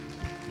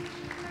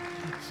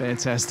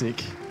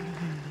Fantastic.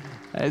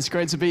 It's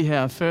great to be here.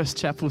 Our first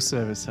chapel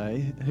service,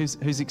 hey?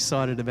 Who's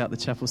excited about the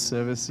chapel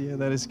service? Yeah,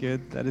 that is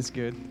good. That is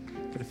good.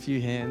 Got a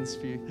few hands.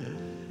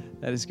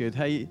 That is good.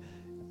 Hey,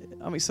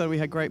 I'm excited. We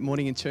had a great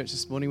morning in church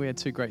this morning. We had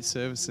 2 great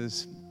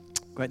services.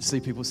 Great to see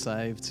people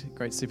saved.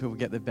 Great to see people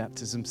get their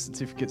baptism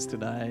certificates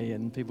today,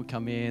 and people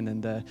come in.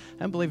 And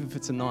I'm believing for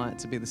tonight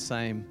to be the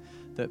same.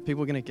 That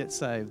people are going to get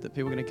saved, that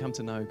people are going to come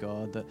to know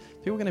God, that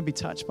people are going to be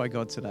touched by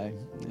God today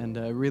and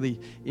really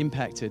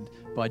impacted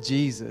by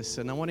Jesus.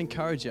 And I want to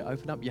encourage you,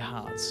 open up your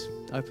hearts.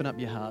 Open up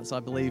your hearts. I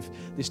believe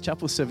this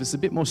chapel service is a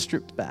bit more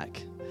stripped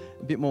back,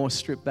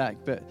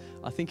 but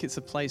I think it's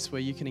a place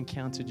where you can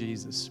encounter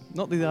Jesus.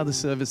 Not that the other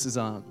services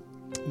aren't,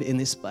 but in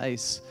this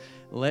space,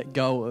 let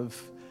go of,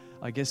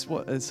 I guess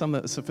for some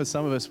of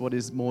us, what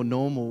is more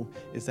normal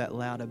is that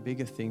louder,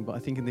 bigger thing. But I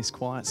think in this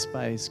quiet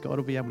space, God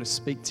will be able to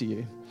speak to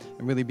you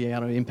and really be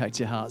able to impact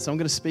your heart. So I'm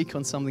going to speak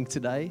on something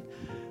today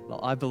that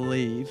I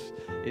believe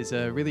is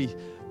really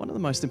one of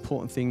the most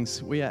important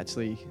things we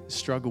actually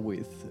struggle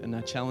with and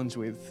are challenged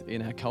with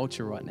in our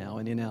culture right now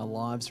and in our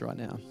lives right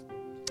now.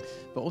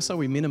 But also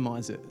we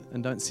minimize it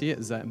and don't see it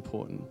as that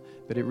important,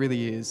 but it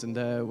really is. And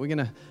we're going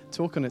to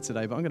talk on it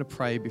today, but I'm going to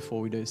pray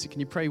before we do. So can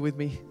you pray with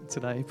me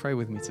today? Pray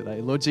with me today.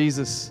 Lord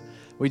Jesus,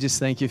 we just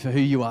thank you for who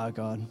you are,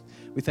 God.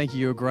 We thank you,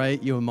 you're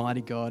great, you're a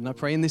mighty God. And I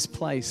pray in this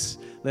place,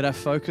 let our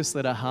focus,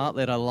 let our heart,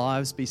 let our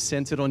lives be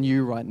centered on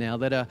you right now.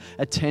 Let our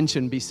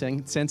attention be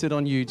centered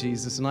on you,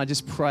 Jesus. And I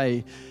just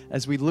pray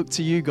as we look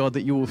to you, God,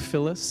 that you will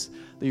fill us,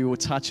 that you will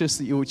touch us,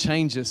 that you will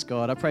change us,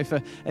 God. I pray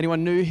for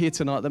anyone new here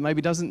tonight that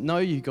maybe doesn't know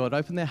you, God.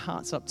 Open their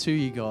hearts up to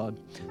you, God,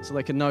 so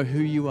they can know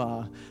who you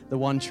are, the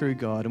one true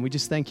God. And we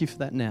just thank you for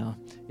that now.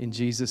 In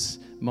Jesus'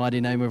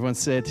 mighty name, everyone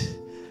said,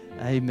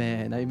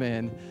 amen,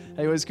 amen.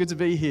 Hey, well, it's good to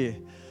be here.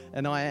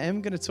 And I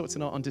am going to talk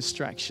tonight on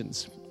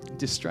distractions.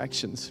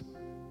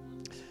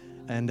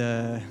 And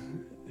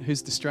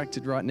who's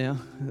distracted right now?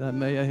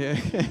 Me, yeah.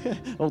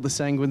 All the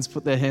sanguines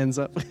put their hands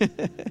up.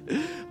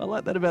 I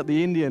like that about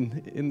the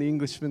Indian in the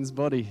Englishman's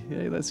body.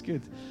 Yeah, that's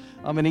good.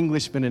 I'm an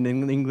Englishman in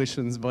an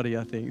Englishman's body,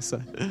 I think.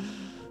 So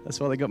that's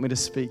why they got me to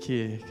speak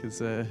here,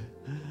 because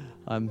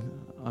I'm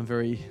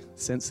very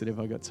sensitive,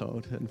 I got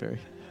told, and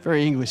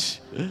very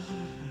English.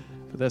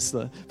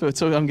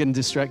 But I'm getting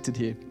distracted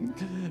here.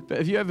 But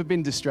have you ever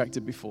been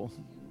distracted before?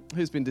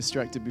 Who's been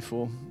distracted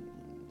before?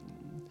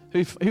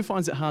 Who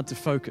finds it hard to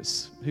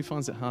focus? Who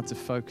finds it hard to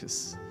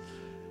focus?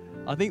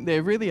 I think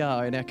there really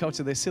are in our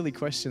culture. They're silly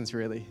questions,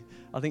 really.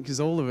 I think because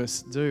all of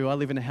us do. I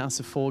live in a house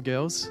of 4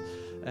 girls,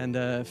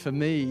 and for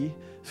me,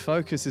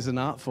 focus is an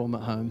art form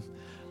at home.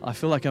 I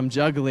feel like I'm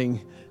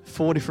juggling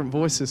 4 different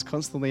voices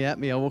constantly at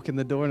me. I walk in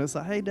the door and it's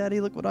like, hey,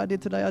 Daddy, look what I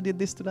did today. I did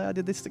this today. I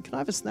did this. Can I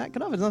have a snack?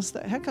 Can I have another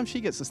snack? How come she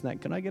gets a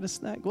snack? Can I get a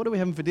snack? What are we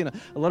having for dinner?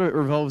 A lot of it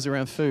revolves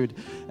around food.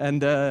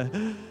 And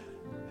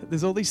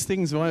there's all these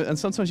things. And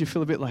sometimes you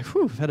feel a bit like,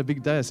 whew, I've had a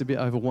big day. It's a bit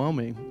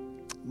overwhelming.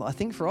 But I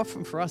think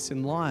often for us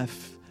in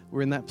life,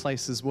 we're in that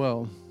place as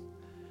well,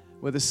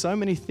 where there's so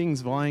many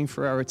things vying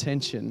for our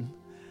attention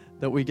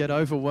that we get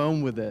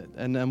overwhelmed with it,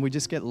 and we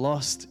just get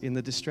lost in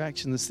the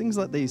distraction. There's things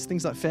like these,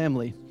 things like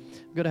family.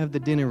 You've got to have the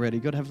dinner ready,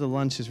 you've got to have the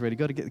lunches ready, you've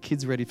got to get the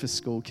kids ready for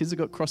school. Kids have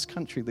got cross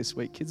country this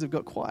week, kids have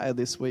got choir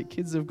this week,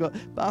 kids have got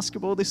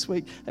basketball this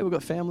week. Hey, we've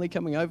got family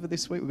coming over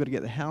this week, we've got to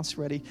get the house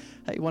ready.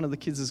 Hey, one of the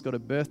kids has got a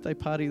birthday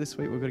party this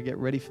week, we've got to get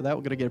ready for that,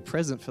 we've got to get a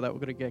present for that,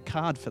 we've got to get a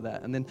card for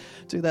that, and then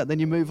do that. Then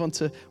you move on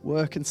to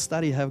work and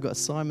study. Hey, I've got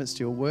assignments to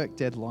your work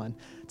deadline.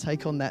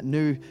 Take on that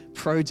new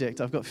project.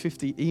 I've got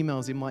 50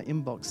 emails in my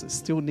inbox that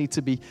still need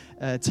to be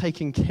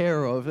taken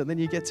care of. And then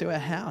you get to our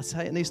house.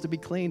 Hey, it needs to be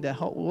cleaned. Our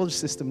hot water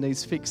system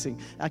needs fixing.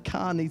 Our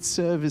car needs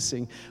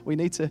servicing. We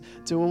need to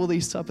do all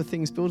these type of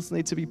things. Bills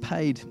need to be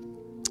paid.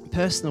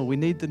 Personal, we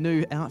need the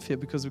new outfit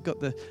because we've got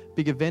the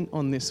big event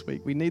on this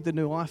week. We need the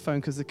new iPhone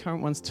because the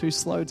current one's too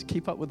slow to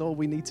keep up with all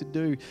we need to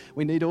do.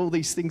 We need all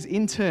these things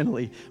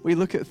internally. We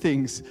look at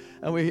things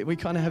and we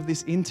kind of have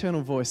this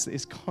internal voice that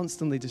is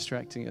constantly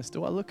distracting us.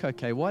 Do I look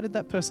okay? Why did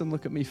that person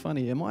look at me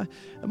funny? Am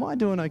I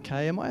doing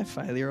okay? Am I a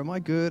failure? Am I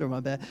good or am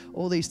I bad?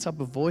 All these type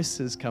of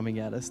voices coming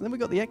at us. And then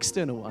we've got the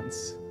external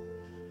ones.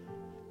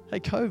 Hey,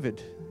 COVID.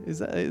 Is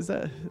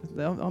that?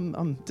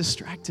 I'm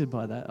distracted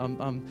by that.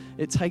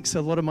 It takes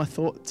a lot of my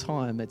thought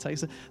time. It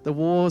takes the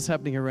wars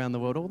happening around the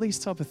world. All these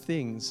type of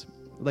things,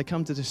 they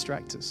come to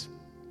distract us,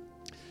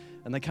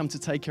 and they come to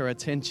take our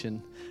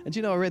attention. And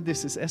I read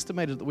this. It's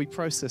estimated that we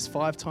process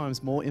 5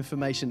 times more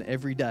information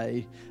every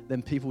day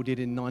than people did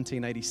in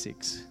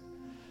 1986.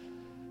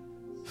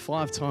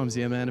 5 times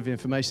the amount of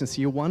information.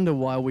 So you wonder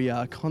why we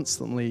are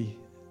constantly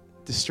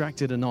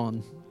distracted and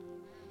on.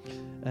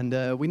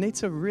 And we need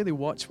to really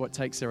watch what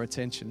takes our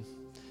attention.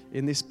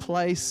 In this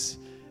place,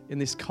 in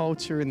this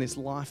culture, in this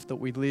life that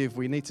we live,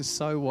 we need to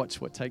so watch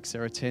what takes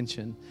our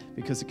attention,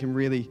 because it can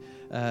really,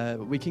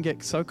 we can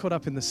get so caught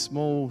up in the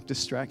small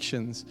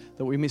distractions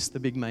that we miss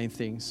the big main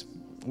things.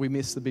 We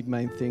miss the big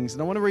main things.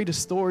 And I want to read a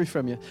story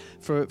from you,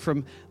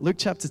 from Luke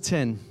chapter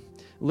 10.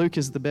 Luke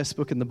is the best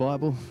book in the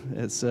Bible.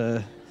 It's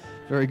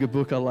very good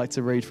book I like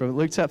to read from.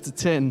 Luke chapter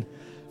 10,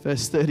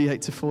 verse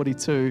 38 to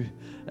 42.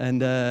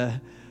 And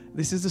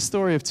this is the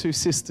story of two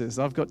sisters.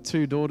 I've got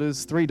three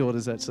daughters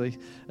actually.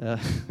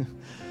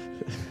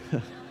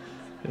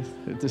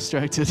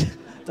 Distracted.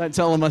 Don't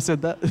tell them I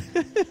said that.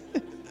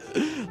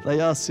 They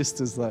are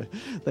sisters though.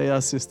 They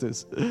are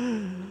sisters.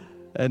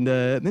 And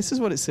this is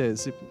what it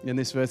says in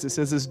this verse. It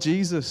says, as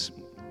Jesus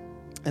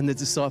and the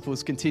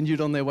disciples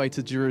continued on their way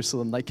to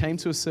Jerusalem, they came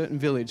to a certain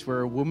village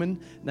where a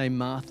woman named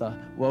Martha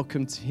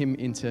welcomed him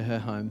into her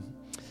home.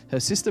 Her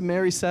sister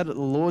Mary sat at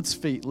the Lord's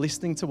feet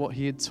listening to what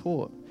he had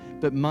taught.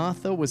 But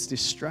Martha was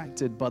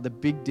distracted by the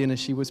big dinner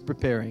she was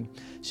preparing.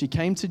 She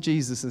came to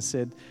Jesus and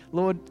said,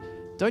 Lord,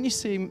 doesn't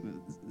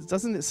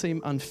it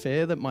seem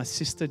unfair that my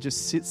sister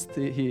just sits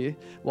here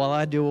while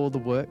I do all the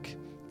work?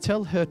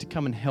 Tell her to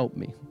come and help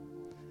me.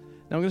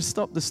 Now I'm going to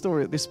stop the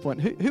story at this point.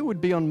 Who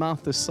would be on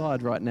Martha's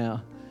side right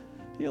now?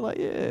 You're like,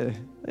 yeah.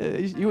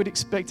 You would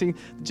expecting,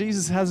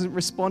 Jesus hasn't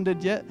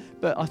responded yet,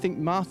 but I think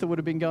Martha would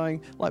have been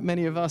going, like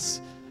many of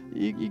us,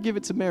 you give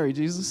it to Mary,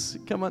 Jesus.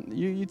 Come on,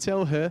 you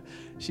tell her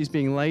she's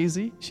being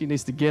lazy. She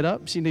needs to get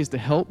up. She needs to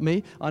help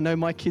me. I know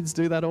my kids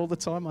do that all the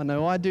time. I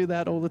know I do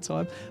that all the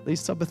time.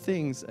 These type of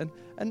things.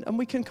 And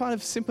we can kind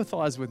of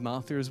sympathize with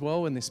Martha as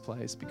well in this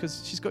place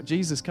because she's got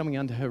Jesus coming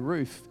under her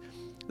roof.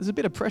 There's a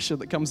bit of pressure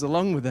that comes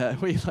along with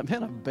that. Where you're like,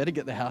 man, I better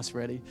get the house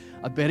ready.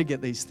 I better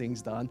get these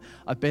things done.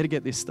 I better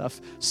get this stuff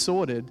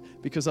sorted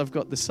because I've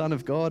got the Son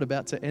of God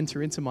about to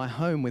enter into my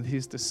home with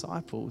his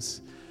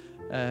disciples.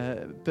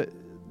 But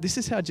this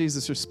is how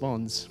Jesus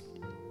responds.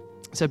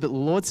 So, but the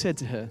Lord said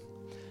to her,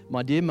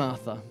 my dear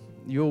Martha,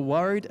 you're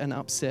worried and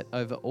upset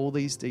over all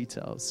these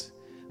details.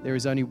 There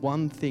is only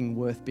one thing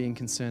worth being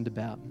concerned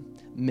about.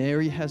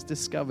 Mary has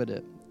discovered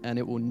it, and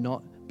it will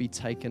not be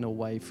taken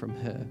away from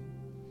her.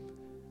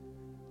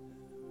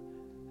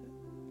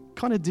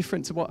 Kind of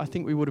different to what I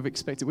think we would have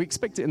expected. We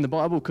expect it in the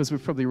Bible because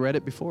we've probably read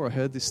it before or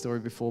heard this story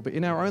before. But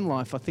in our own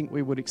life, I think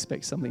we would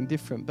expect something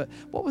different. But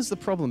what was the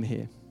problem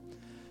here?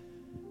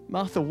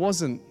 Martha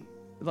wasn't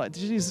like,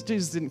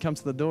 Jesus didn't come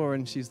to the door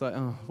and she's like,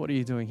 oh, what are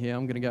you doing here?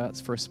 I'm going to go out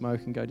for a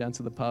smoke and go down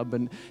to the pub.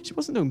 And she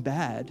wasn't doing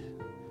bad.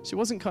 She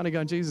wasn't kind of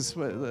going, Jesus,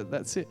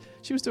 that's it.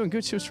 She was doing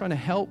good. She was trying to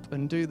help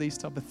and do these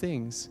type of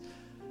things.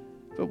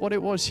 But what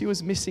it was, she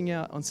was missing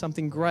out on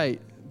something great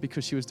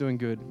because she was doing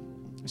good.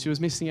 She was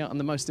missing out on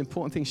the most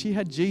important thing. She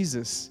had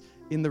Jesus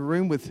in the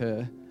room with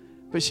her,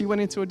 but she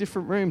went into a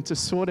different room to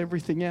sort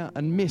everything out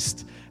and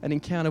missed an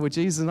encounter with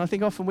Jesus. And I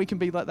think often we can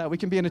be like that. We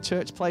can be in a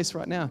church place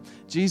right now.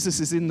 Jesus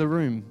is in the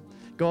room.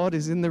 God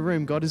is in the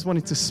room. God is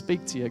wanting to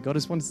speak to you. God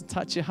is wanting to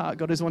touch your heart.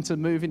 God is wanting to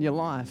move in your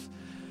life.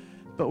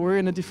 But we're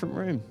in a different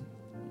room.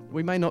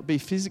 We may not be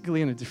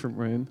physically in a different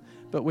room,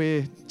 but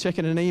we're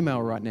checking an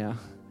email right now.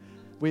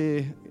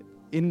 We're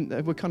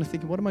kind of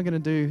thinking, what am I going to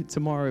do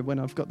tomorrow when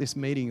I've got this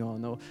meeting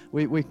on? Or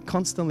we're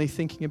constantly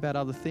thinking about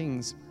other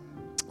things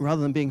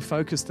rather than being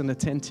focused and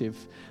attentive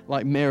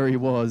like Mary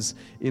was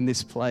in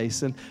this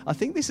place. And I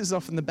think this is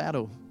often the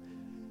battle.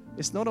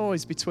 It's not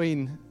always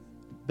between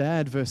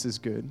bad versus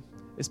good.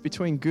 It's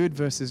between good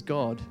versus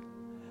God.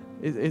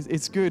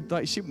 It's good.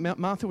 Like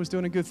Martha was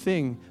doing a good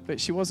thing, but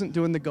she wasn't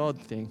doing the God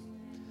thing.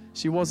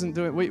 She wasn't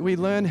doing. We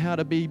learn how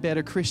to be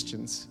better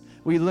Christians.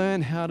 We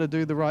learn how to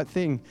do the right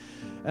thing.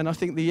 And I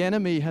think the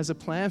enemy has a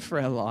plan for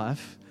our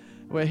life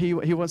where he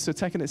wants to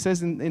attack. And it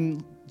says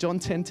in John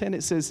 10:10,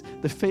 it says,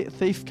 the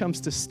thief comes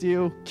to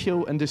steal,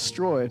 kill, and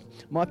destroy.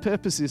 My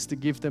purpose is to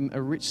give them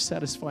a rich,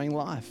 satisfying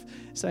life.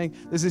 Saying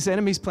there's this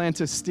enemy's plan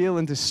to steal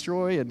and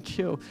destroy and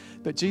kill,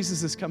 but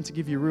Jesus has come to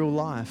give you real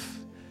life.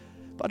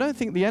 But I don't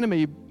think the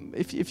enemy,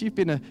 if you've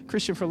been a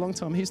Christian for a long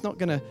time, he's not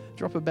going to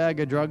drop a bag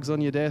of drugs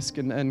on your desk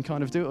and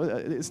kind of do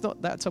it. It's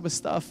not that type of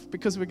stuff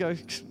because we go,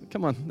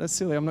 come on, that's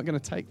silly. I'm not going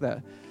to take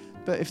that.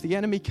 But if the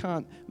enemy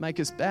can't make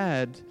us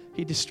bad,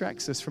 he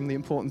distracts us from the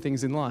important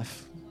things in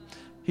life.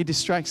 He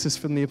distracts us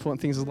from the important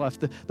things of life.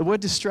 The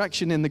word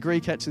distraction in the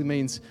Greek actually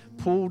means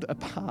pulled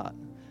apart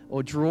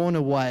or drawn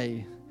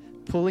away,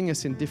 pulling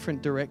us in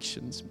different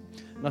directions.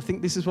 And I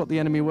think this is what the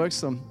enemy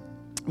works on.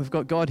 We've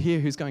got God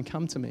here who's going,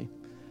 come to me.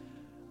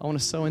 I want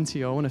to sow into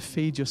you. I want to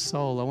feed your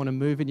soul. I want to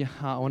move in your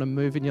heart. I want to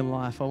move in your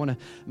life. I want to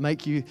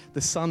make you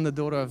the son, the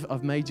daughter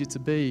I've made you to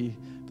be.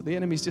 But the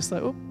enemy's just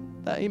like, oh,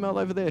 that email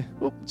over there.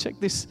 Oh, check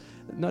this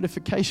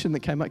notification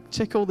that came up.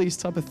 Check all these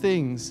type of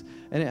things.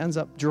 And it ends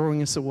up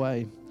drawing us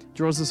away.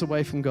 Draws us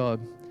away from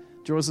God.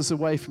 Draws us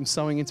away from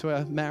sowing into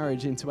our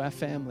marriage, into our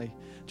family.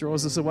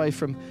 Draws us away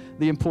from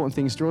the important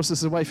things. Draws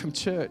us away from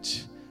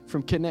church,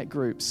 from connect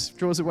groups.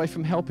 Draws away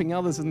from helping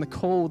others and the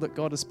call that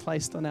God has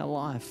placed on our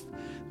life.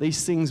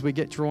 These things we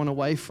get drawn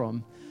away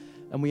from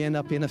and we end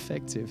up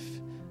ineffective.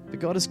 But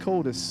God has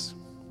called us,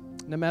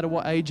 no matter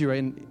what age you're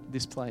in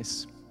this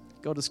place,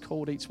 God has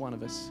called each one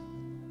of us.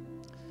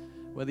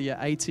 Whether you're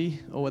 80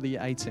 or whether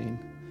you're 18,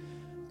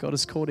 God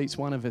has called each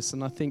one of us.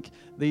 And I think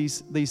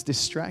these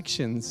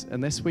distractions,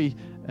 unless we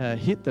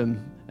hit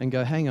them and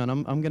go, hang on,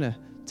 I'm going to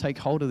take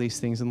hold of these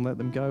things and let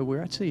them go, we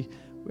actually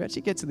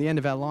get to the end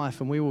of our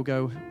life and we will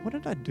go, what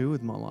did I do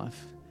with my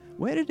life?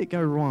 Where did it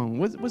go wrong?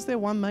 Was there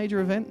one major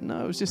event?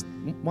 No, it was just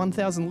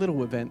 1,000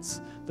 little events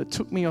that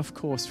took me off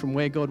course from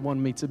where God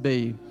wanted me to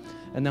be.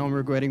 and now I'm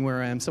regretting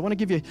where I am. So I want to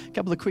give you a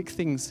couple of quick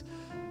things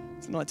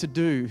tonight to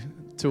do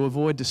to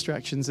avoid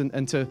distractions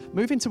and to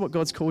move into what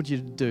God's called you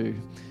to do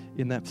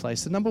in that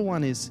place. So number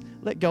one is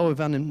let go of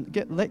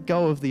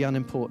the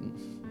unimportant.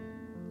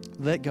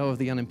 Let go of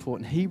the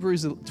unimportant.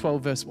 Hebrews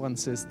 12 verse 1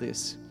 says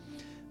this: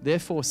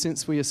 "Therefore,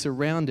 since we are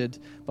surrounded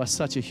by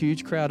such a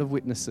huge crowd of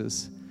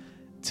witnesses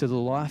to the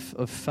life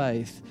of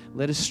faith,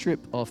 let us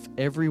strip off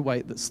every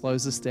weight that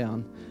slows us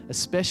down,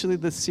 especially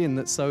the sin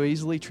that so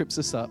easily trips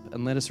us up,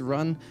 and let us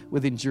run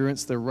with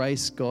endurance the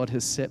race God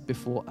has set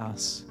before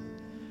us."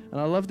 And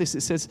I love this.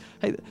 It says,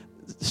 hey,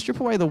 strip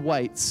away the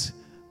weights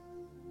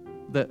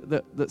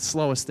that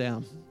slow us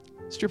down.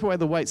 Strip away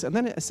the weights. And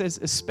then it says,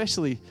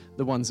 especially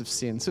the ones of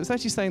sin. So it's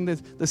actually saying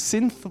that the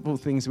sinful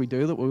things we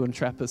do that will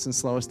entrap us and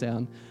slow us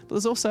down. But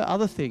there's also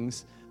other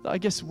things that I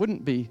guess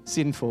wouldn't be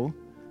sinful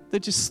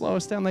that just slow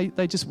us down.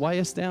 They just weigh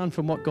us down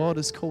from what God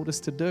has called us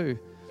to do.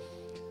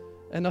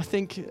 And I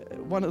think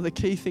one of the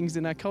key things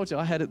in our culture,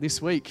 I had it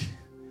this week,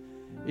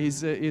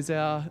 is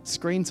our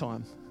screen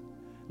time.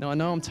 Now, I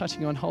know I'm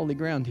touching on holy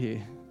ground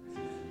here.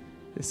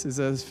 This is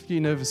a few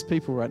nervous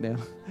people right now.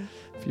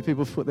 A few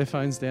people put their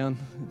phones down.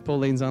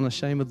 Pauline's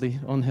unashamedly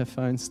on her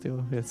phone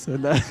still. Yes,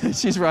 and,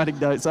 she's writing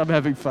notes. I'm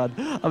having fun.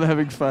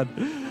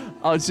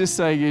 I was just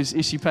saying,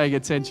 is she paying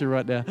attention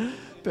right now?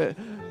 But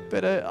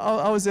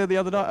I was there the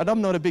other night, and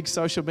I'm not a big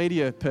social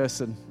media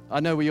person. I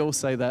know we all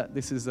say that.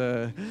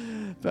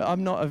 But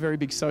I'm not a very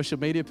big social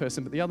media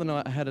person. But the other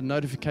night, I had a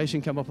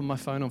notification come up on my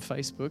phone on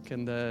Facebook,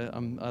 and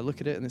I look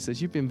at it, and it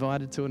says, "You've been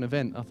invited to an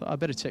event." I thought, I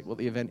better check what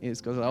the event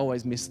is, because I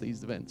always miss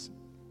these events.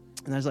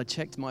 And as I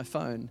checked my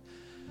phone,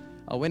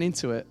 I went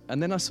into it,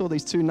 and then I saw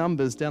these two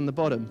numbers down the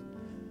bottom.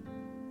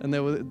 And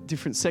there were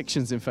different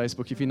sections in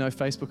Facebook. If you know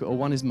Facebook, or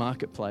one is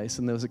Marketplace,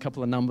 and there was a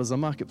couple of numbers on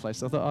Marketplace.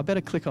 So I thought, I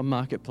better click on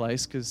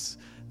Marketplace, because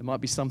there might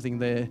be something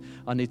there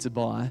I need to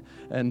buy.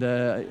 And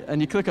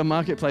you click on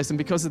Marketplace, and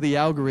because of the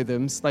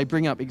algorithms, they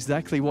bring up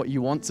exactly what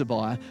you want to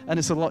buy. And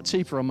it's a lot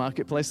cheaper on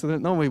Marketplace than it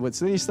normally would.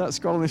 So then you start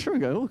scrolling through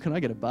and go, oh, can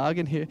I get a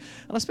bargain here?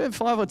 And I spent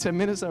 5 or 10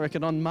 minutes, I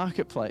reckon, on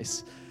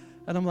Marketplace.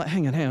 And I'm like,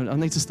 hang on, I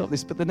need to stop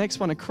this. But the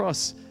next one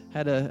across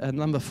had a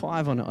number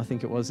 5 on it, I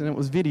think it was, and it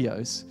was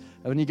videos.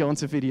 And when you go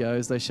onto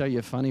videos, they show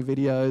you funny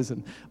videos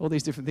and all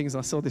these different things. And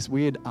I saw this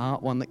weird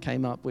art one that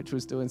came up, which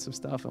was doing some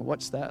stuff, and I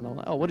watched that, and I'm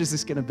like, oh, what is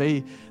this going to be?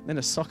 And then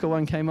a soccer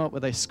one came up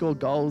where they score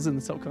goals in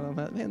the top corner. I'm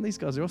like, man, these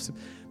guys are awesome.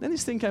 Then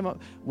this thing came up,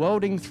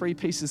 welding 3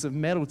 pieces of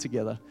metal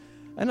together.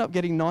 I ended up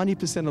getting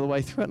 90% of the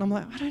way through it, and I'm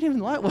like, I don't even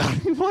like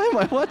welding. Why am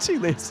I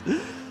watching this?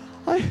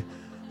 I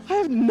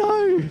have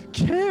no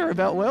care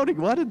about welding.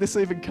 Why did this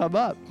even come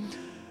up?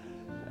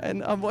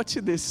 And I'm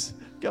watching this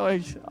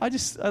going,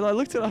 and I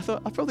looked at it, I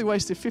thought, I probably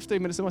wasted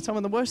 15 minutes of my time.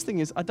 And the worst thing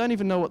is, I don't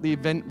even know what the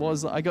event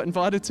was that I got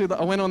invited to, that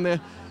I went on there.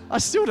 I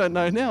still don't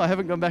know now. I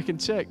haven't gone back and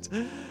checked.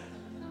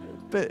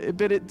 But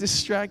it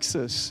distracts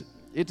us.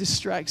 It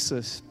distracts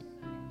us.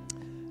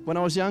 When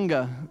I was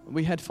younger,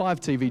 we had 5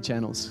 TV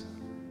channels.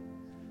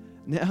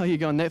 Now you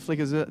go on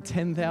Netflix, there's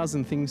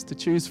 10,000 things to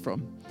choose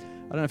from.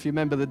 I don't know if you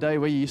remember the day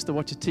where you used to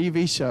watch a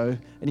TV show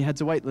and you had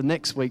to wait the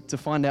next week to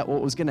find out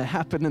what was going to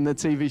happen in the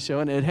TV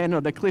show, and it had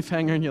on a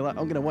cliffhanger, and you're like,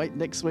 I'm going to wait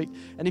next week.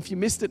 And if you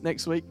missed it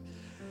next week,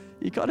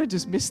 you kind of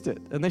just missed it,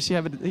 unless you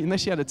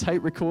had a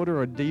tape recorder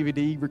or a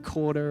DVD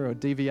recorder or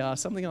DVR,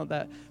 something like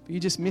that. But you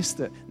just missed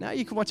it. Now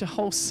you can watch a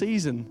whole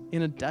season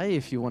in a day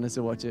if you wanted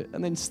to watch it,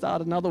 and then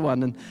start another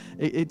one, and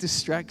it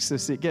distracts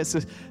us. You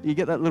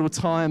get that little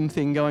time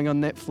thing going on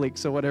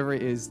Netflix or whatever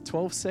it is,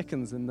 12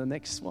 seconds, and the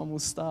next one will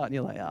start, and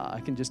you're like,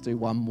 I can just do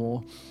one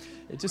more.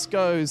 It just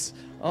goes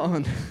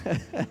on.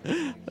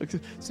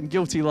 Some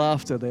guilty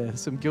laughter there.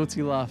 Some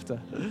guilty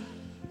laughter.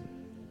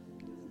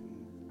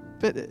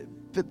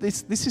 But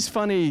this is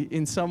funny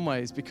in some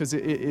ways, because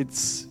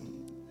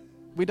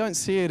we don't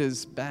see it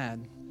as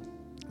bad.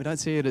 We don't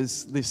see it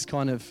as this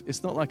kind of,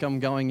 it's not like I'm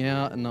going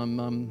out and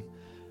I'm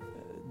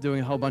doing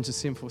a whole bunch of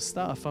sinful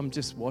stuff. I'm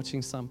just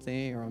watching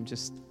something, or I'm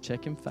just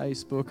checking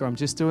Facebook, or I'm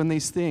just doing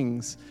these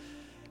things.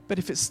 But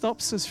if it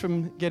stops us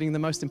from getting the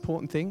most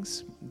important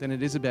things, then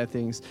it is a bad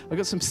thing. I've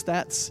got some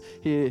stats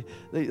here.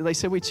 They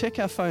say we check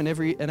our phone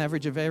an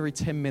average of every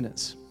 10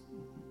 minutes.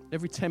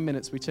 Every 10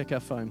 minutes we check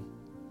our phone.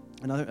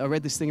 And I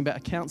read this thing about a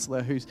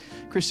counselor,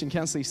 Christian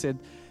counselor. He said,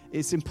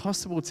 it's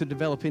impossible to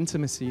develop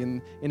intimacy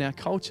in our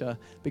culture,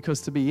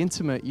 because to be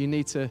intimate, you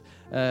need to,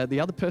 the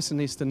other person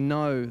needs to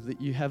know that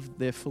you have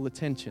their full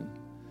attention,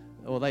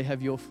 or they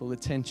have your full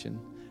attention,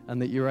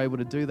 and that you're able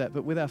to do that.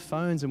 But with our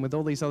phones and with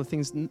all these other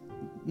things,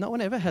 no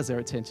one ever has their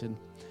attention.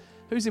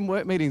 Who's in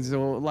work meetings,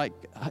 or like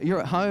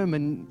you're at home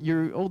and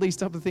you're all these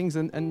type of things,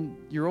 and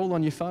you're all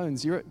on your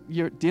phones. You're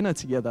at dinner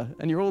together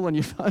and you're all on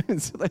your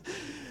phones.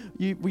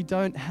 We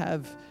don't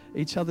have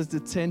each other's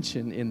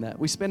attention in that.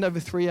 We spend over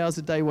 3 hours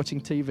a day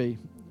watching TV.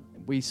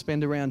 We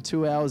spend around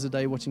 2 hours a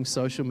day watching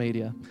social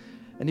media.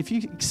 And if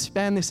you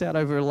expand this out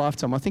over a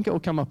lifetime, I think it will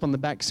come up on the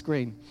back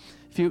screen.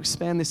 If you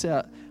expand this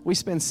out, we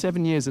spend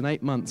 7 years and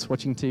 8 months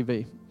watching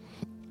TV.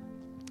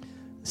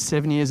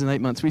 7 years and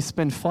 8 months. We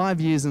spend 5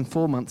 years and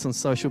 4 months on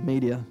social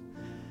media.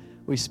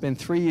 We spend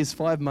 3 years,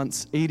 5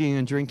 months eating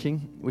and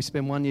drinking. We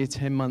spend 1 year,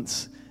 10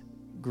 months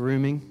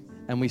grooming.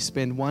 And we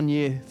spend 1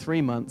 year,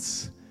 3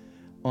 months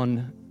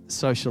on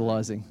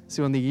socializing.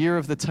 So on the year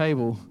of the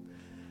table,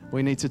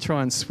 we need to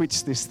try and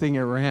switch this thing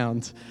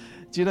around.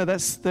 Do you know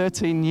that's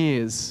 13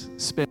 years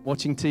spent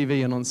watching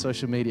TV and on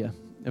social media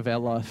of our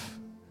life?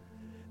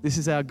 This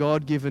is our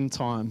God-given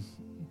time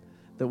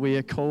that we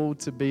are called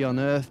to be on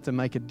earth to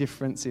make a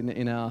difference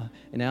in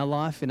our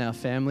life, in our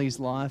family's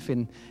life,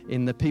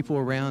 in the people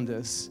around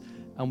us.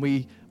 And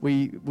we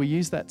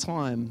use that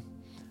time.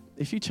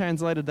 If you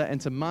translated that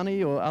into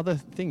money or other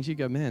things, you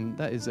go, man,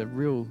 that is a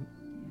real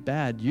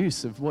bad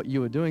use of what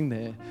you were doing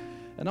there.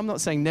 And I'm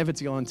not saying never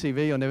to go on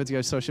TV or never to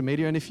go social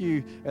media. And if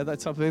you are that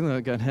type of thing,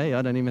 like going, hey,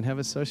 I don't even have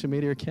a social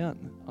media account.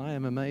 I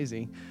am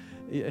amazing.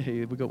 Yeah,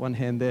 we've got one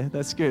hand there.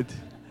 That's good.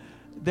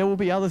 There will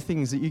be other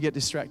things that you get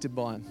distracted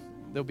by.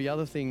 There'll be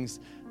other things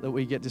that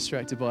we get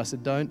distracted by. So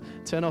don't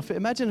turn off.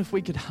 Imagine if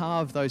we could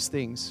halve those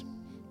things.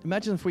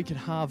 Imagine if we could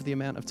halve the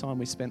amount of time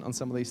we spent on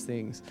some of these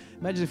things.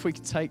 Imagine if we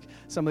could take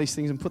some of these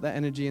things and put that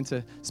energy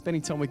into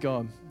spending time with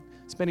God,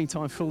 spending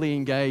time fully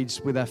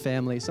engaged with our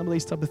family, some of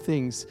these type of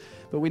things.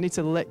 But we need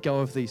to let go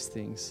of these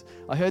things.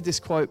 I heard this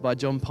quote by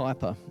John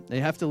Piper.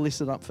 You have to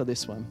listen up for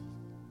this one.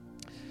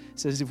 It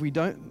says, if we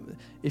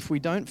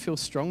don't feel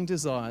strong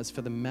desires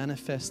for the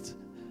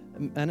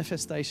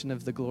manifestation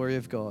of the glory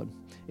of God,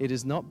 it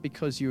is not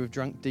because you have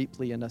drunk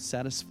deeply and are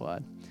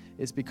satisfied.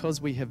 It's because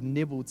we have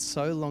nibbled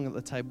so long at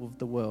the table of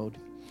the world.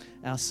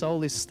 Our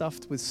soul is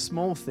stuffed with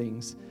small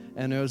things,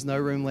 and there is no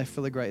room left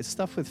for the great. It's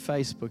stuffed with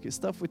Facebook, it's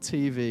stuffed with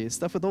TV, it's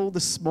stuffed with all the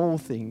small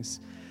things.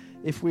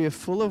 If we are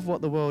full of what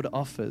the world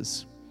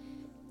offers,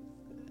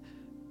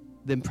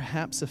 then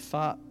perhaps a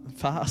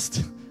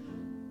fast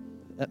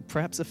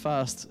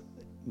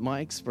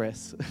might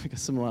express, I got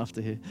some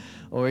laughter here,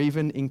 or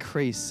even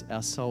increase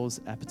our soul's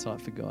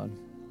appetite for God.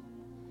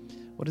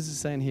 What is it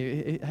saying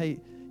here? Hey,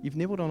 you've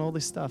nibbled on all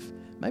this stuff.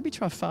 Maybe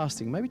try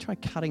fasting. Maybe try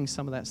cutting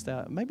some of that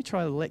stuff. Maybe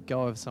try to let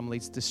go of some of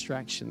these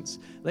distractions.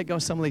 Let go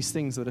of some of these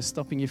things that are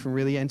stopping you from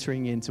really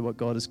entering into what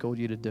God has called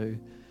you to do.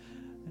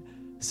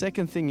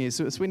 Second thing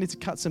is we need to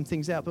cut some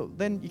things out, but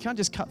then you can't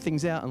just cut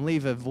things out and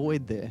leave a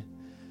void there.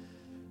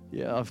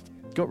 Yeah, I've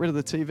got rid of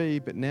the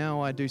TV, but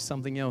now I do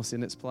something else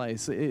in its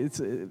place.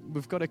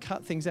 We've got to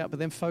cut things out, but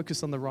then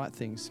focus on the right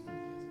things.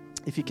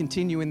 If you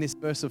continue in this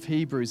verse of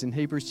Hebrews, in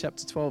Hebrews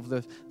chapter 12,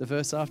 the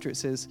verse after it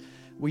says,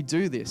 we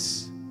do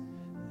this.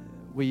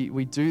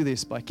 We do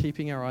this by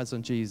keeping our eyes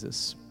on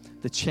Jesus,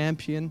 the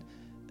champion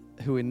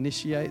who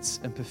initiates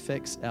and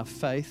perfects our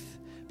faith.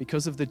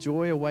 Because of the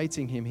joy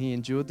awaiting him, he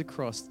endured the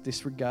cross,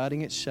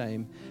 disregarding its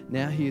shame.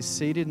 Now he is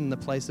seated in the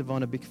place of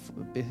honor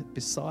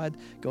beside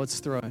God's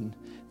throne.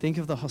 Think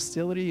of the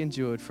hostility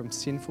endured from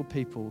sinful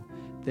people.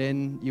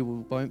 Then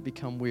you won't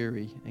become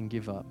weary and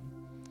give up.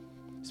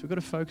 So we've got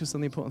to focus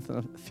on the important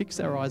thing. Fix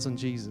our eyes on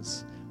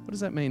Jesus. What does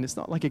that mean? It's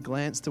not like a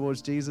glance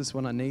towards Jesus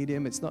when I need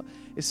him.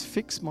 It's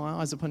fix my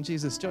eyes upon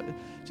Jesus.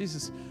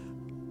 Jesus,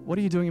 what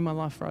are you doing in my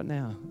life right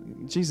now?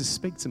 Jesus,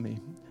 speak to me.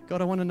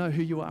 God, I want to know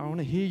who you are. I want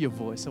to hear your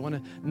voice. I want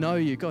to know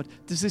you. God,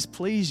 does this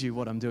please you,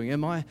 what I'm doing?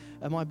 Am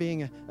I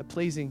being a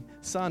pleasing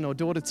son or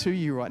daughter to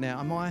you right now?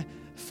 Am I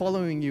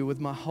following you with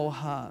my whole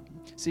heart?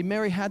 See,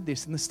 Mary had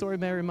this. In the story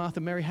of Mary and Martha,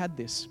 Mary had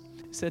this.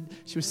 It said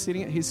she was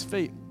sitting at his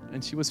feet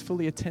and she was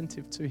fully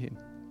attentive to him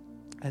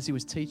as he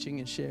was teaching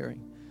and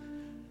sharing.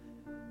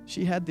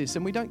 She had this.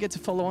 And we don't get to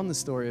follow on the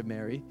story of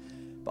Mary,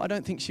 but I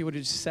don't think she would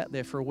have just sat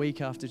there for a week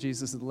after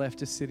Jesus had left,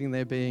 just sitting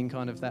there being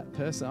kind of that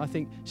person. I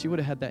think she would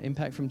have had that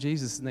impact from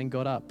Jesus and then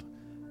got up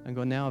and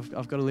gone, now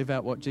I've got to live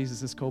out what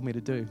Jesus has called me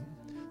to do.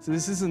 So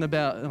this isn't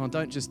about,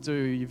 don't just do,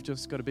 you've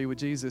just got to be with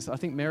Jesus. I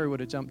think Mary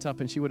would have jumped up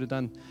and she would have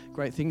done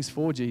great things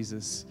for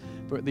Jesus.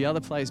 But at the other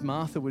place,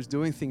 Martha was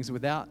doing things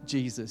without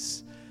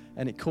Jesus,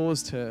 and it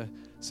caused her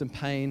some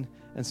pain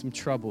and some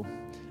trouble.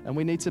 And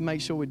we need to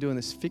make sure we're doing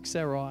this. Fix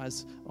our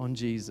eyes on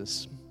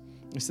Jesus.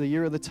 It's the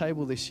year of the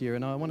table this year,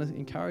 and I want to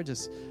encourage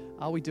us.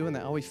 Are we doing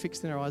that? Are we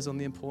fixing our eyes on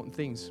the important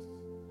things?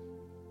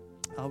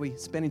 Are we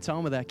spending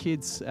time with our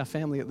kids, our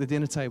family at the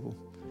dinner table?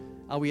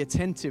 Are we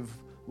attentive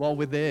while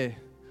we're there?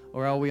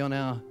 Or are we on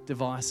our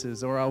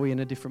devices? Or are we in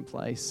a different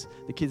place?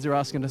 The kids are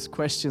asking us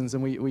questions,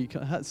 and we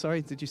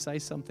sorry, did you say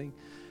something?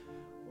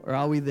 Or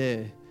are we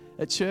there?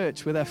 At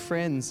church with our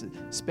friends,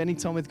 spending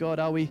time with God,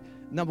 are we,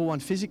 number one,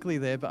 physically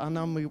there, but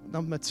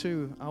number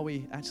two, are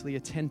we actually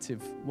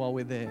attentive while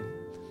we're there?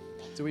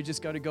 Do we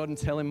just go to God and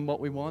tell him what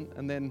we want,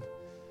 and then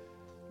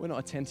we're not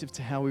attentive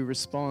to how he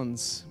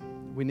responds?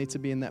 We need to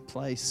be in that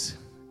place,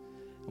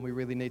 and we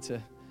really need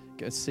to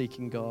go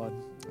seeking God.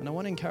 And I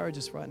want to encourage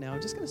us right now.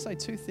 I'm just going to say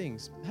two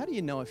things. How do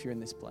you know if you're in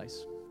this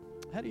place?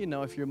 How do you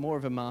know if you're more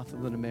of a Martha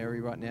than a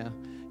Mary right now?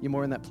 You're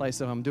more in that place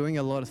of, I'm doing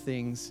a lot of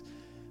things,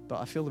 but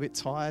I feel a bit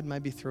tired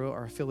maybe through it,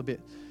 or I feel a bit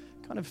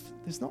kind of,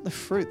 there's not the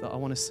fruit that I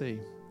want to see.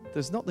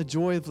 There's not the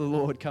joy of the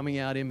Lord coming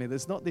out in me.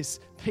 There's not this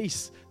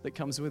peace that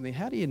comes with me.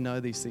 How do you know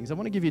these things? I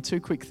want to give you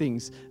two quick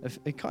things,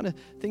 kind of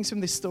things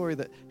from this story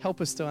that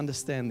help us to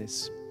understand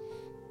this.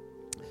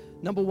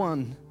 Number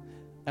one,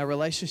 our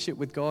relationship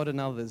with God and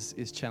others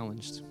is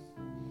challenged.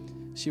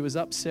 she was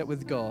upset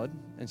with God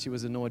and she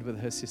was annoyed with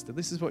her sister.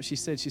 This is what she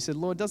said. She said,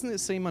 Lord, doesn't it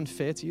seem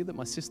unfair to you that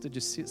my sister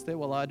just sits there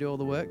while I do all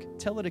the work?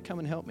 Tell her to come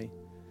and help me.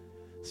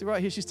 See,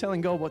 right here, she's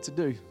telling God what to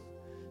do.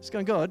 She's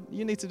going, God,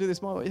 you need to do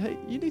this my way. Hey,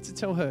 you need to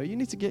tell her. You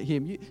need to get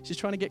him. She's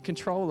trying to get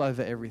control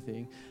over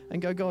everything.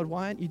 And go, God,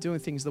 why aren't you doing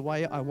things the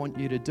way I want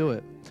you to do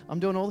it? I'm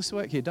doing all this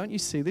work here. Don't you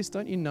see this?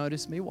 Don't you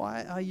notice me?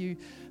 Why are you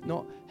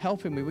not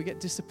helping me? We get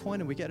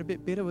disappointed. We get a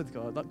bit bitter with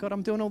God. Like, God,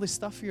 I'm doing all this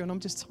stuff for you and I'm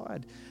just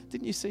tired.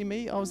 Didn't you see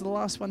me? I was the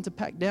last one to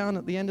pack down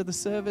at the end of the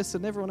service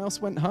and everyone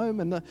else went home.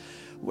 And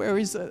where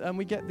is it? And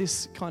we get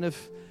this kind of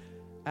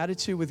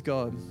attitude with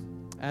God,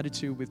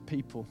 attitude with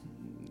people.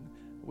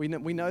 We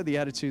know the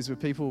attitudes with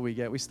people we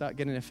get. We start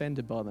getting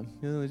offended by them.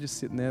 You know, they're just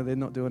sitting there. They're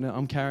not doing it.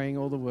 I'm carrying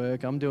all the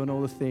work. I'm doing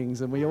all the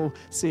things. And we all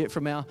see it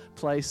from our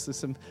place. There's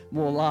some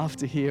more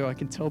laughter here. I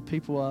can tell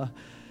people are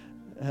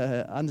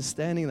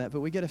understanding that. But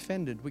we get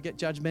offended. We get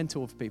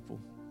judgmental of people.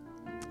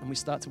 And we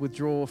start to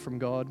withdraw from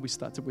God. We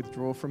start to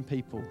withdraw from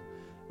people.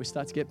 We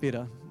start to get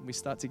bitter. We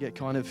start to get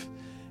kind of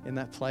in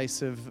that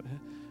place of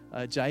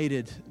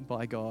jaded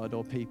by God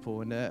or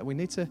people. And we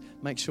need to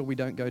make sure we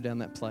don't go down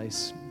that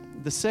place.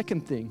 The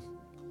second thing,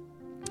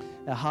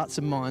 our hearts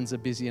and minds are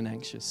busy and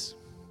anxious.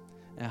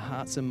 Our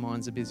hearts and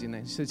minds are busy and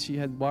anxious. You said she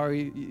had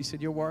worry. You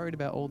said you're worried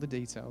about all the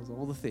details,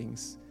 all the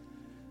things.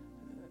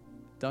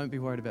 Don't be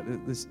worried about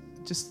it. There's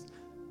just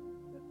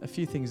a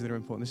few things that are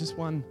important. There's just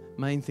one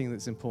main thing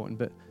that's important,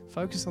 but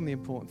focus on the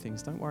important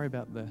things. Don't worry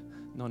about the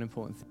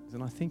non-important things.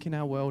 And I think in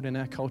our world, in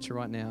our culture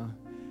right now,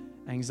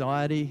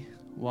 anxiety,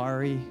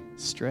 worry,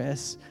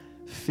 stress,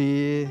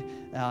 fear,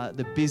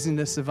 the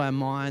busyness of our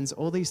minds,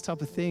 all these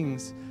type of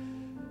things,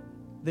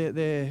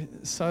 they're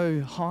so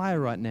high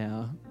right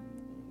now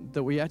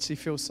that we actually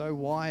feel so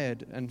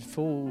wired and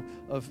full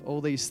of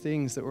all these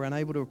things that we're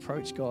unable to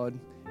approach God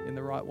in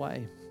the right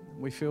way.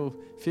 We feel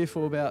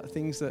fearful about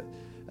things that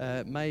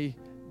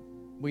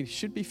we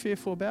should be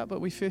fearful about,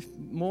 but we fear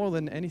more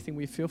than anything,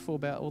 we're fearful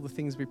about all the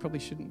things we probably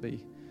shouldn't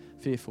be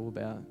fearful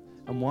about.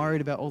 I'm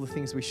worried about all the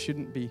things we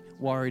shouldn't be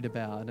worried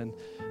about. And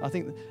I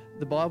think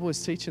the Bible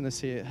is teaching us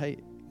here, hey,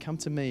 come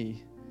to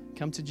me,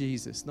 come to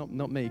Jesus, not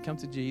me, come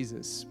to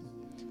Jesus.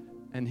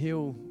 And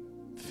he'll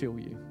fill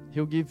you.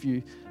 He'll give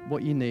you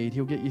what you need.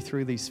 He'll get you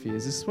through these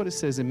fears. This is what it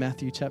says in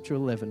Matthew chapter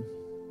 11.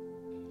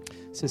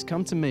 It says,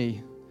 come to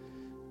me,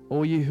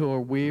 all you who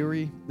are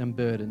weary and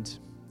burdened,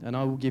 and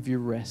I will give you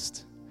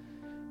rest.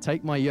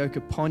 Take my yoke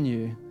upon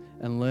you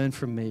and learn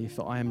from me,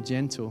 for I am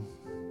gentle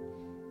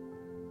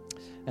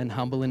and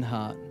humble in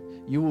heart.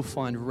 You will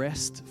find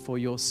rest for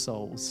your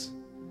souls,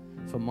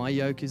 for my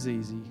yoke is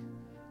easy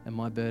and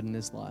my burden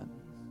is light.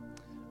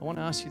 I want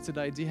to ask you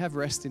today, do you have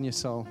rest in your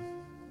soul?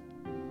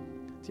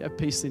 Do you have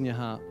peace in your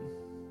heart?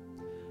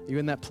 Are you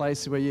in that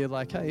place where you're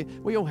like, hey,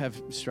 we all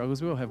have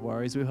struggles, we all have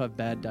worries, we all have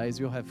bad days,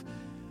 but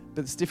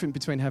it's different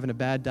between having a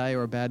bad day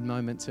or a bad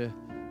moment to,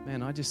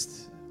 man,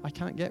 I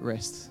can't get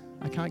rest.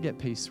 I can't get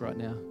peace right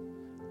now.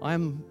 I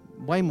am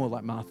way more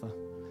like Martha.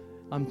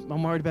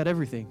 I'm worried about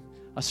everything.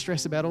 I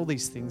stress about all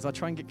these things. I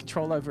try and get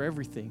control over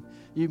everything.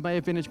 You may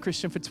have been a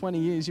Christian for 20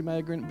 years. You may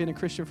have been a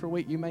Christian for a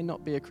week. You may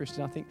not be a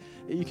Christian. I think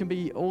you can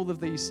be all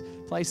of these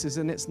places,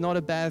 and it's not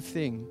a bad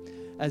thing.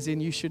 As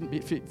in, you shouldn't be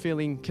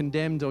feeling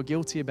condemned or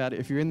guilty about it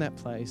if you're in that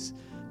place.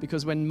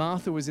 Because when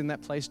Martha was in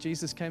that place,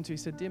 Jesus came to her, he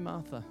said, dear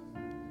Martha,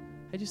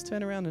 hey, just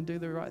turn around and do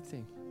the right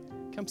thing.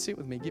 Come sit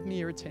with me. Give me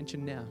your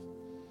attention now.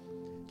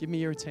 Give me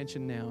your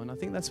attention now. And I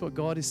think that's what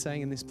God is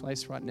saying in this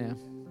place right now.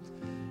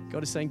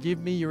 God is saying, give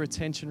me your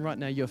attention right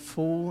now. Your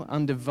full,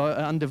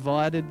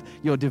 undivided,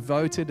 your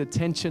devoted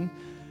attention.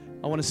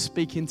 I want to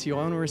speak into you.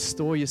 I want to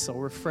restore your soul,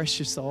 refresh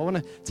your soul. I want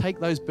to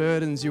take those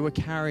burdens you were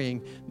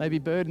carrying, maybe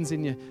burdens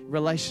in your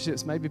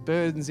relationships, maybe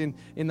burdens in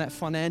that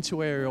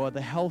financial area or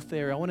the health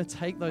area. I want to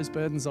take those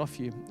burdens off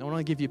you. I want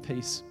to give you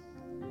peace.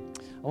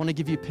 I want to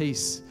give you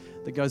peace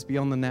that goes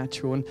beyond the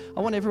natural. And I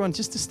want everyone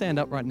just to stand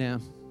up right now.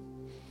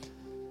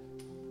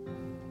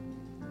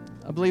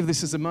 I believe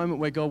this is a moment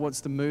where God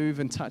wants to move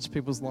and touch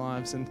people's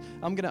lives. And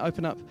I'm going to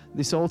open up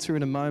this altar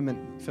in a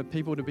moment for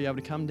people to be able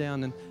to come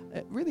down and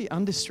really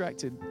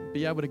undistracted,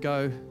 be able to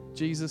go,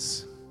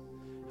 Jesus,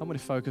 help me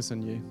to focus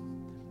on you.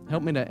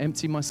 Help me to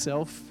empty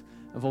myself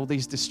of all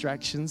these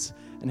distractions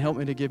and help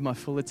me to give my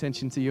full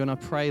attention to you. And I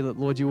pray that,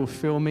 Lord, you will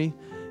fill me,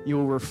 you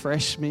will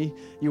refresh me,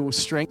 you will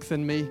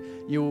strengthen me,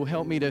 you will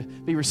help me to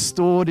be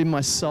restored in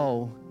my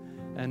soul.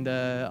 And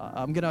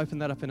I'm going to open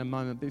that up in a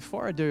moment. But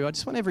before I do, I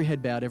just want every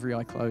head bowed, every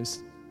eye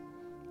closed.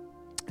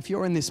 If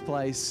you're in this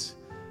place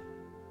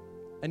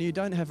and you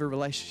don't have a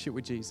relationship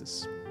with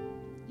Jesus,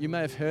 you may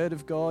have heard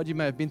of God, you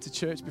may have been to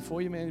church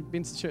before, you may have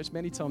been to church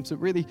many times,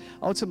 but really,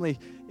 ultimately,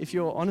 if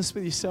you're honest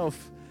with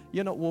yourself,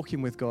 you're not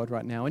walking with God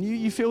right now. And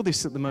you feel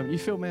this at the moment. You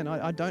feel, man,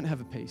 I don't have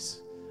a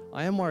peace.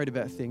 I am worried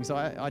about things.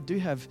 I do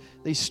have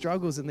these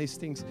struggles and these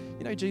things.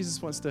 You know,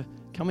 Jesus wants to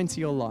come into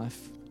your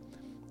life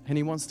and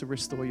he wants to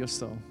restore your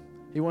soul.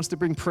 He wants to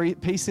bring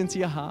peace into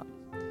your heart.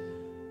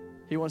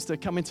 He wants to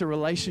come into a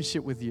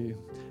relationship with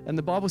you. And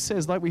the Bible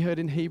says, like we heard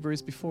in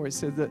Hebrews before, it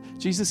said that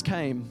Jesus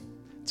came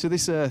to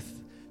this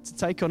earth to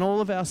take on all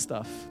of our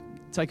stuff,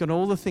 take on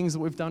all the things that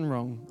we've done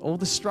wrong, all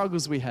the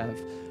struggles we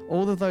have,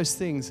 all of those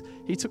things.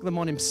 He took them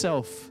on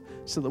himself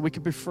so that we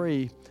could be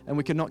free and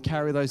we could not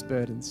carry those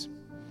burdens.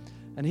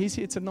 And he's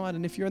here tonight,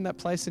 and if you're in that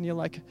place and you're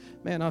like,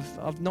 man,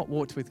 I've not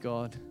walked with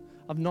God,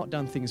 I've not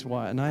done things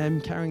right, and I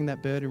am carrying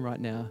that burden right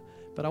now,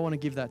 but I want to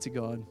give that to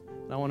God.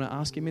 And I want to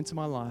ask him into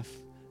my life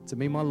to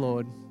be my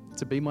Lord,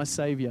 to be my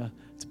Savior,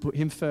 to put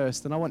him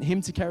first. And I want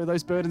him to carry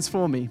those burdens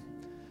for me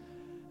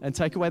and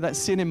take away that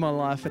sin in my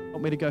life and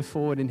help me to go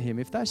forward in him.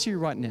 If that's you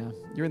right now,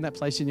 you're in that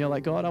place and you're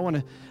like, God, I want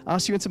to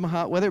ask you into my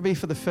heart, whether it be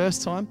for the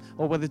first time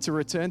or whether to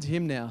return to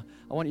him now.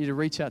 I want you to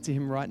reach out to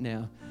him right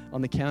now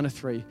on the count of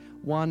 3.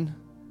 1,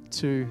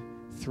 2,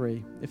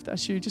 3. If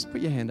that's you, just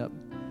put your hand up.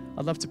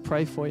 I'd love to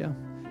pray for you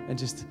and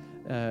just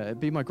it'd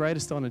be my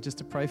greatest honor just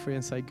to pray for you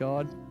and say,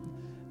 God,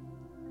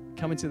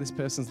 come into this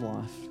person's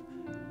life.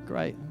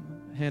 Great.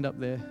 Hand up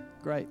there.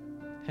 Great.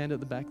 Hand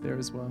at the back there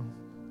as well.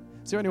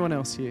 Is there anyone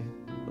else here?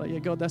 Like, yeah,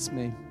 God, that's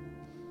me.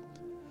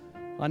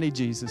 I need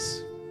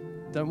Jesus.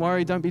 Don't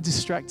worry. Don't be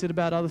distracted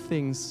about other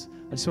things.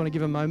 I just want to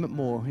give a moment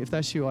more. If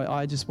that's you,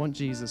 I just want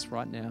Jesus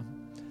right now.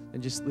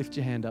 And just lift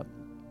your hand up.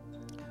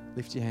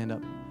 Lift your hand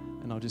up,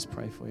 and I'll just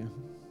pray for you.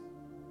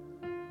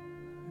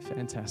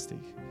 Fantastic.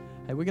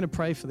 Hey, we're going to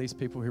pray for these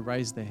people who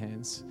raised their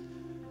hands.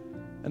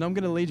 And I'm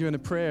going to lead you in a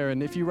prayer.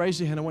 And if you raise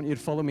your hand, I want you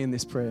to follow me in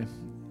this prayer.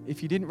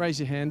 If you didn't raise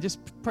your hand, just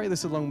pray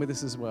this along with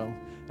us as well.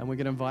 And we're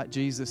going to invite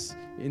Jesus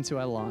into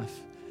our life.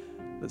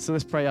 So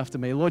let's pray after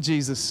me. Lord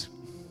Jesus,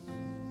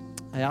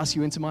 I ask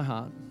you into my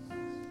heart.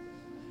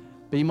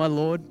 Be my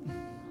Lord.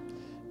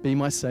 Be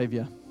my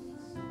Savior.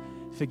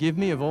 Forgive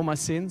me of all my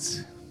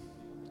sins.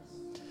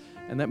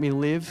 And let me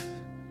live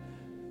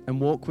and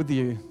walk with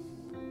you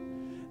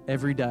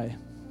every day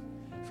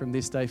from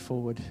this day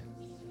forward.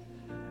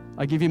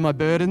 I give you my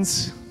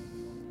burdens,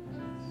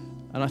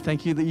 and I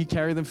thank you that you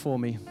carry them for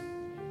me.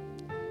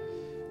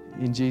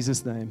 In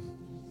Jesus' name.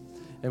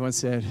 Everyone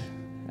said,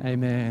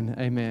 amen,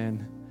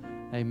 amen,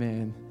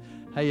 amen.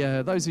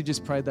 Hey, those who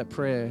just prayed that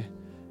prayer,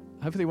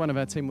 hopefully one of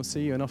our team will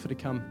see you and offer to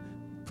come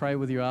pray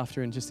with you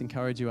after and just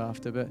encourage you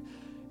after. But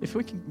if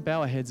we can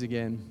bow our heads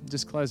again,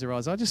 just close our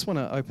eyes. I just want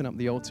to open up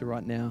the altar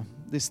right now.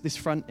 This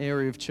front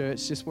area of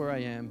church, just where I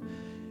am.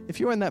 If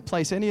you're in that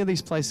place, any of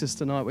these places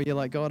tonight where you're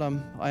like, God,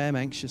 I am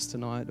anxious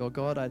tonight, or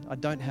God, I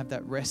don't have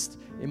that rest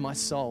in my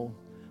soul.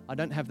 I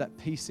don't have that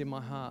peace in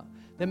my heart.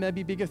 There may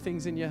be bigger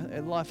things in your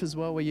life as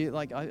well where you're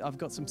like, I've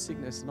got some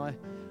sickness and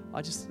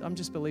I'm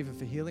just believing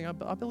for healing.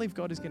 I believe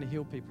God is going to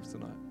heal people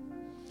tonight.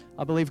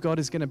 I believe God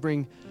is going to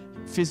bring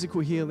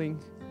physical healing,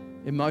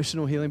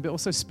 emotional healing, but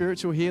also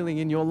spiritual healing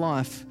in your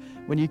life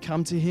when you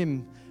come to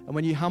him and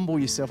when you humble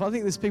yourself. I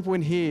think there's people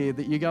in here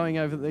that you're going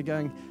over, they're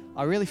going,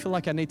 I really feel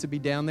like I need to be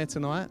down there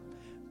tonight,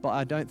 but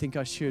I don't think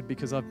I should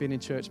because I've been in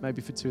church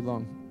maybe for too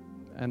long.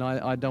 And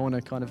I don't want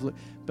to kind of look,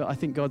 but I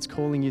think God's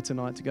calling you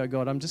tonight to go,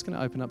 God, I'm just going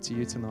to open up to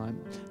you tonight.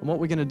 And what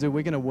we're going to do,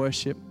 we're going to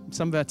worship.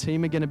 Some of our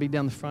team are going to be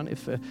down the front.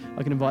 If I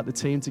can invite the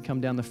team to come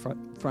down the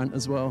front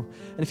as well.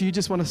 And if you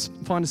just want to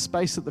find a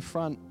space at the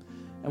front,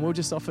 and we'll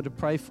just offer to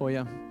pray for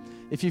you.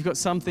 If you've got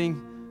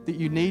something that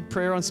you need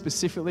prayer on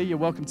specifically, you're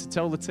welcome to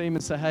tell the team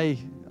and say, hey,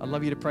 I'd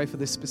love you to pray for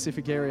this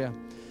specific area.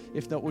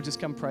 If not, we'll just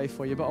come pray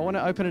for you. But I want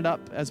to open it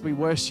up as we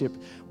worship.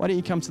 Why don't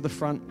you come to the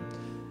front?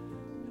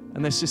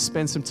 And let's just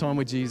spend some time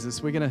with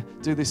Jesus. We're going to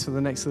do this for the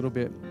next little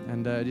bit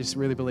and just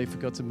really believe for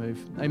God to move.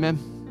 Amen?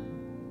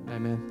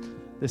 Amen.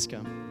 Let's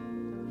go.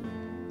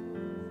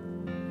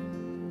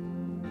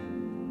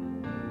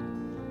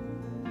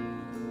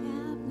 The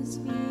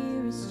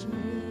atmosphere is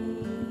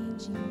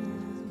changing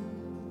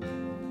now.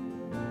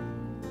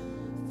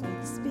 For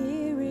the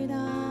Spirit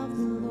of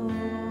the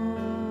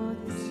Lord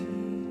is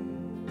here.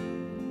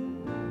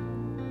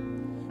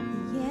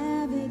 The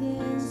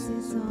evidence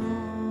is all.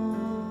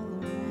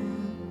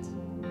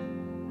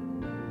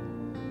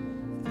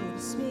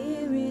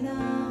 Spirit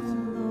of the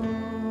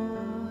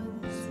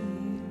Lord is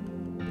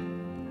here.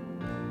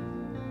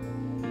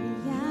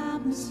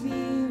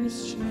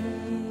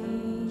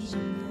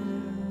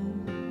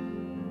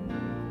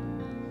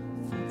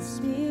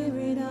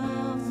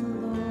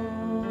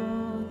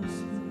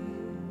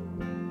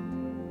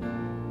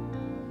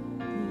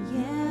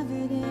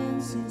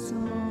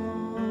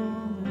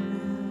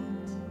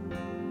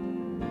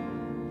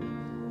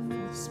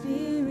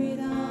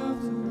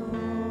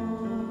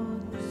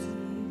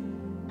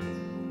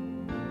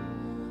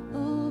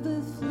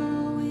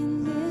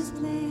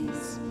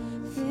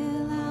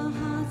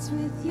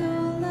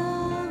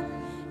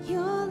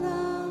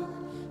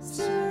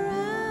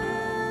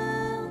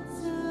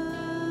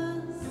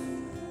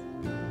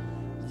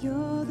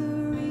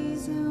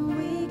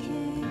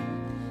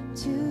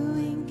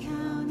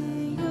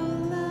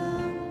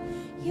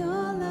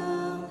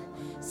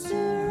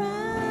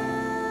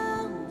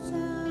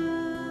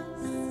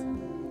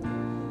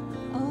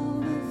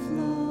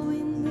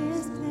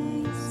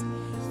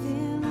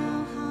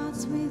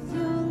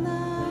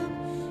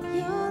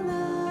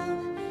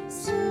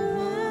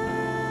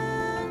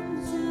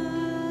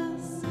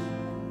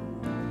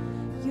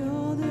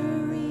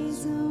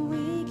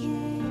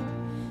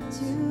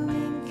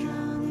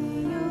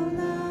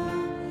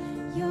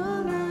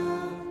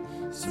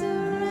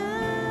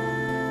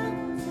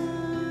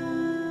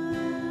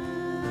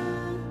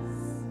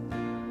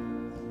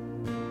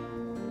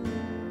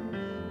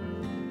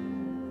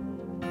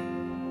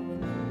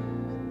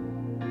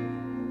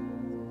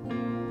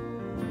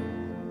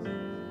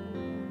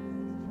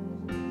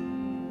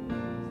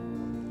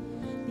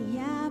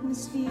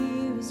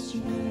 atmosphere is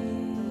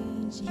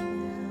changing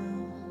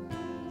now.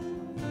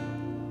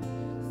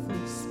 For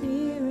the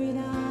Spirit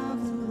of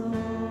the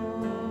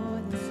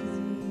Lord is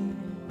here.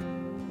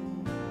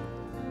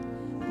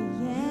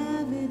 The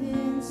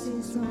evidence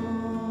is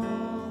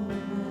all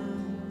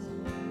around.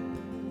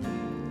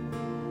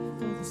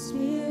 For the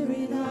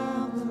Spirit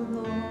of the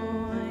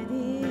Lord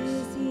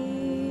is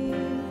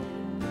here.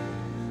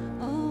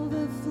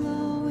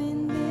 Overflow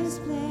in this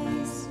place.